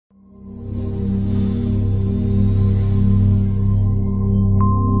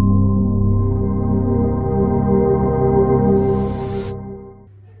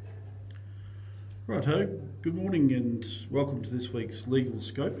Welcome to this week's Legal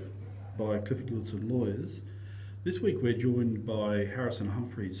Scope by Clifford Goodson Lawyers. This week we're joined by Harrison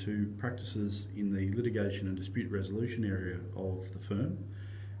Humphries, who practices in the litigation and dispute resolution area of the firm,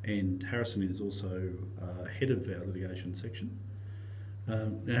 and Harrison is also head of our litigation section.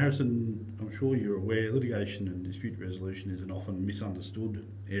 Now Harrison, I'm sure you're aware litigation and dispute resolution is an often misunderstood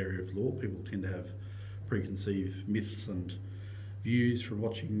area of law. People tend to have preconceived myths and views from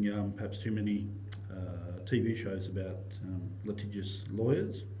watching perhaps too many TV shows about litigious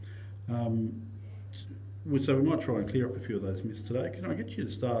lawyers. So we might try and clear up a few of those myths today. Can I get you to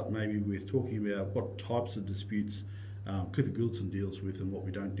start maybe with talking about what types of disputes Clifford Goodson deals with and what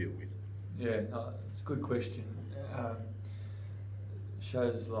we don't deal with? Yeah, it's a good question.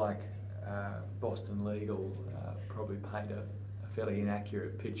 Shows like Boston Legal probably paint a fairly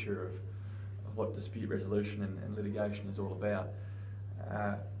inaccurate picture of what dispute resolution and litigation is all about.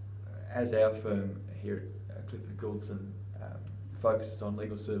 As our firm here at Clifford Goodson focuses on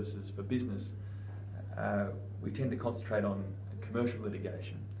legal services for business, we tend to concentrate on commercial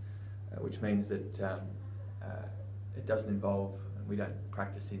litigation, which means that it doesn't involve, and we don't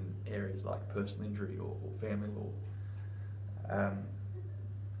practice in areas like personal injury or family law.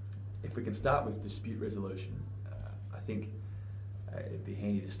 If we can start with dispute resolution, I think it'd be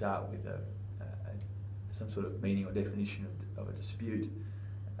handy to start with some sort of meaning or definition of a dispute.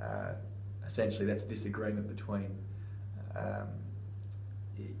 Essentially, that's a disagreement between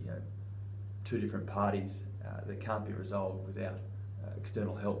two different parties that can't be resolved without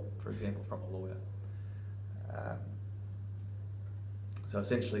external help, for example, from a lawyer. So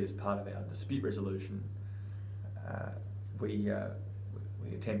essentially, as part of our dispute resolution, we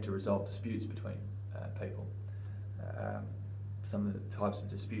attempt to resolve disputes between people. Some of the types of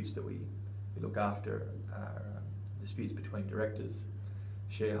disputes that we look after are disputes between directors,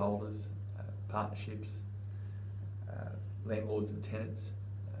 shareholders, partnerships, landlords and tenants,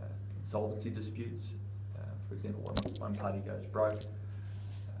 insolvency disputes. For example, one party goes broke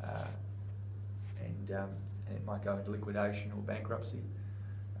and it might go into liquidation or bankruptcy.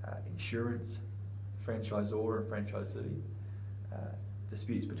 Insurance, franchisor and franchisee,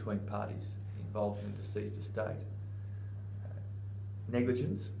 disputes between parties involved in a deceased estate.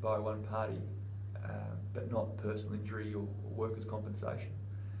 Negligence by one party, but not personal injury or workers' compensation.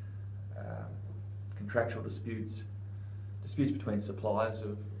 Contractual disputes, disputes between suppliers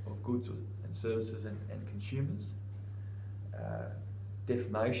of goods and services and consumers.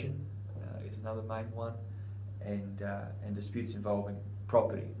 Defamation is another main one, and disputes involving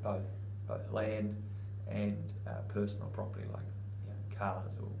property, both land and personal property, like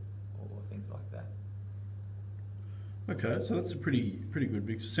cars or things like that. Okay, so that's a pretty good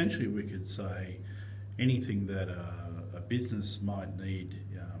mix. Essentially, we could say anything that a business might need,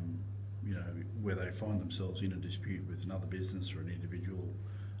 where they find themselves in a dispute with another business or an individual,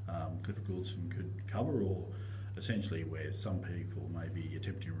 Clifford Goodson could cover, or essentially where some people may be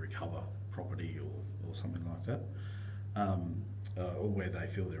attempting to recover property or something like that, or where they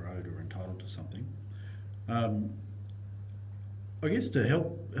feel they're owed or entitled to something. I guess to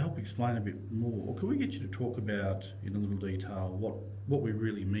help explain a bit more, could we get you to talk about in a little detail what we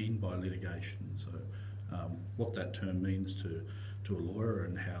really mean by litigation? So, what that term means to a lawyer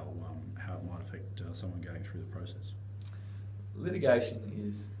and how it might affect someone going through the process. Litigation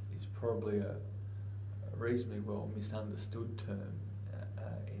is probably a reasonably well misunderstood term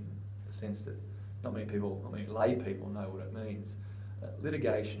in the sense that not many lay people know what it means.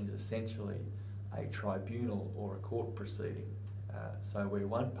 Litigation is essentially a tribunal or a court proceeding. So where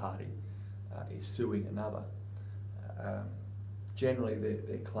one party is suing another, generally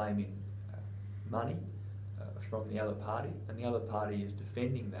they're claiming money from the other party, and the other party is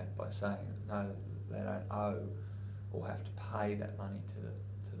defending that by saying no, they don't owe or have to pay that money to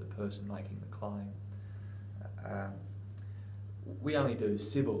the person making the claim. We only do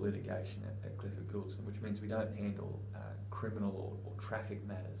civil litigation at Clifford Goodson, which means we don't handle criminal or traffic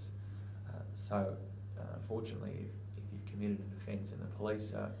matters. So unfortunately, if you've committed an offence and the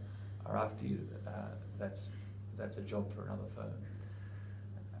police are after you, that's a job for another firm.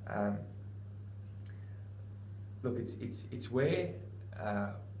 Look, it's where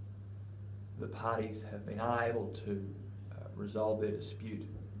the parties have been unable to resolve their dispute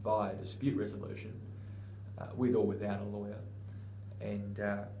via dispute resolution, with or without a lawyer, and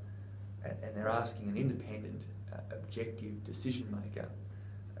they're asking an independent, objective decision maker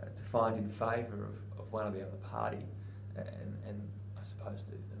to find in favour of one or the other party, and I suppose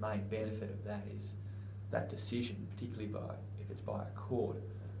the main benefit of that is that decision, particularly if it's by a court,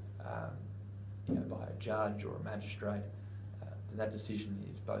 by a judge or a magistrate, then that decision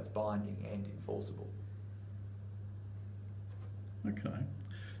is both binding and enforceable. Okay.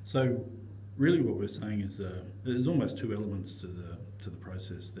 So really what we're saying is there's almost two elements to the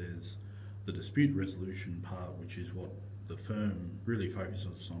process. There's the dispute resolution part, which is what the firm really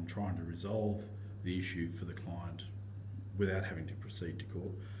focuses on, trying to resolve the issue for the client without having to proceed to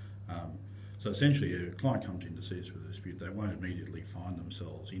court. So essentially, a client comes in to see us with a dispute, they won't immediately find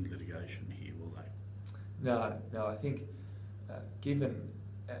themselves in litigation here, will they? No, I think given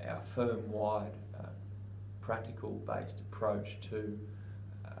our firm-wide practical-based approach to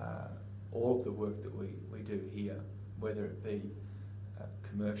all of the work that we do here, whether it be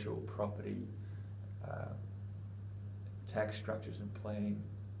commercial property, tax structures and planning,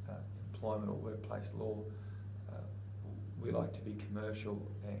 employment or workplace law, we like to be commercial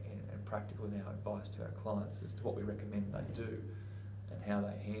and practical in our advice to our clients as to what we recommend they do and how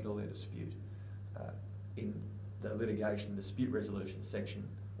they handle their dispute. In the litigation and dispute resolution section,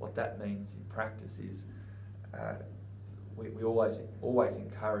 what that means in practice is we always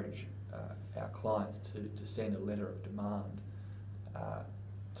encourage our clients to send a letter of demand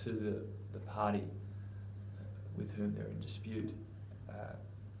to the party with whom they're in dispute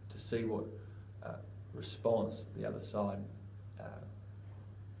to see what response the other side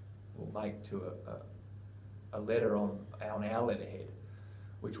will make to a letter on our letterhead,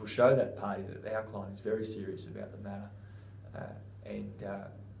 which will show that party that our client is very serious about the matter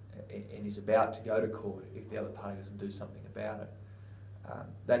and is about to go to court if the other party doesn't do something about it.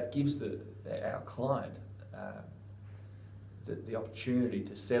 That gives our client the opportunity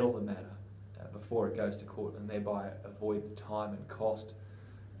to settle the matter before it goes to court, and thereby avoid the time and cost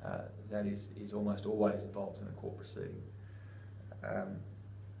that is almost always involved in a court proceeding.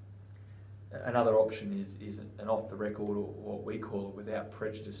 Another option is an off-the-record, or what we call a without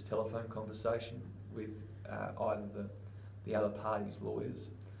prejudice telephone conversation with either the other party's lawyers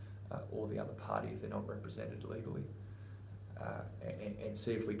or the other party if they're not represented legally, and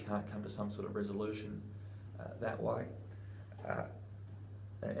see if we can't come to some sort of resolution that way.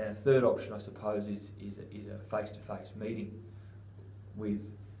 And a third option, I suppose, is a face-to-face meeting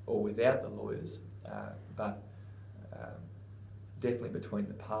with or without the lawyers, but definitely between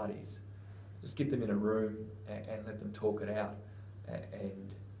the parties. Just get them in a room and let them talk it out,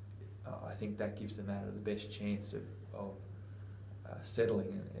 and I think that gives the matter the best chance of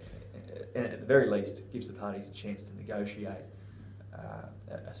settling, and at the very least gives the parties a chance to negotiate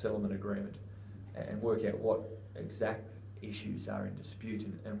a settlement agreement and work out what exact issues are in dispute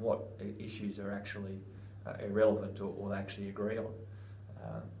and what issues are actually irrelevant or they actually agree on.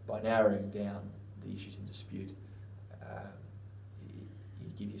 By narrowing down the issues in dispute, you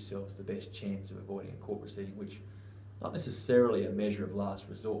give yourselves the best chance of avoiding a court proceeding, which not necessarily a measure of last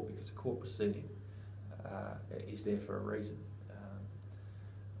resort, because a court proceeding is there for a reason.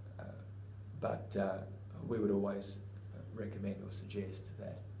 But we would always recommend or suggest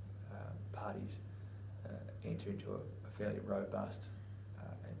that parties enter into a fairly robust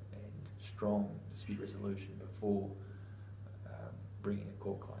and strong dispute resolution before bringing a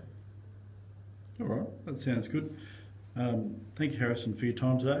court claim. All right, that sounds good. Thank you, Harrison, for your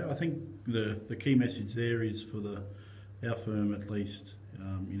time today. I think the key message there is for our firm, at least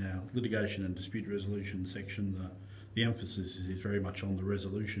in our litigation and dispute resolution section, the emphasis is very much on the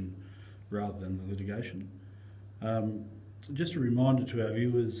resolution rather than the litigation. Just a reminder to our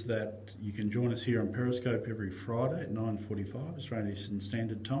viewers that you can join us here on Periscope every Friday at 9:45 Australian Eastern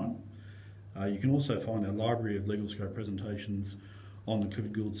Standard Time. You can also find our library of legal scope presentations on the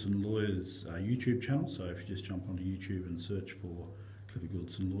Clifford Gouldson Lawyers YouTube channel. So if you just jump onto YouTube and search for Clifford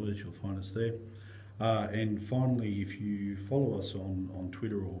Gouldson Lawyers, you'll find us there. And finally, if you follow us on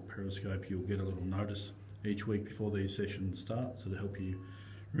Twitter or Periscope, you'll get a little notice each week before these sessions start, so to help you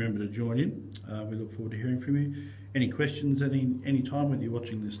remember to join in. We look forward to hearing from you. Any questions at any time, whether you're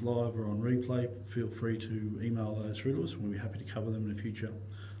watching this live or on replay, feel free to email those through to us. We'll be happy to cover them in a future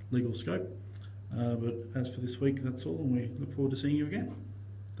legal scope. But as for this week, that's all, and we look forward to seeing you again.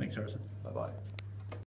 Thanks, Harrison. Bye-bye.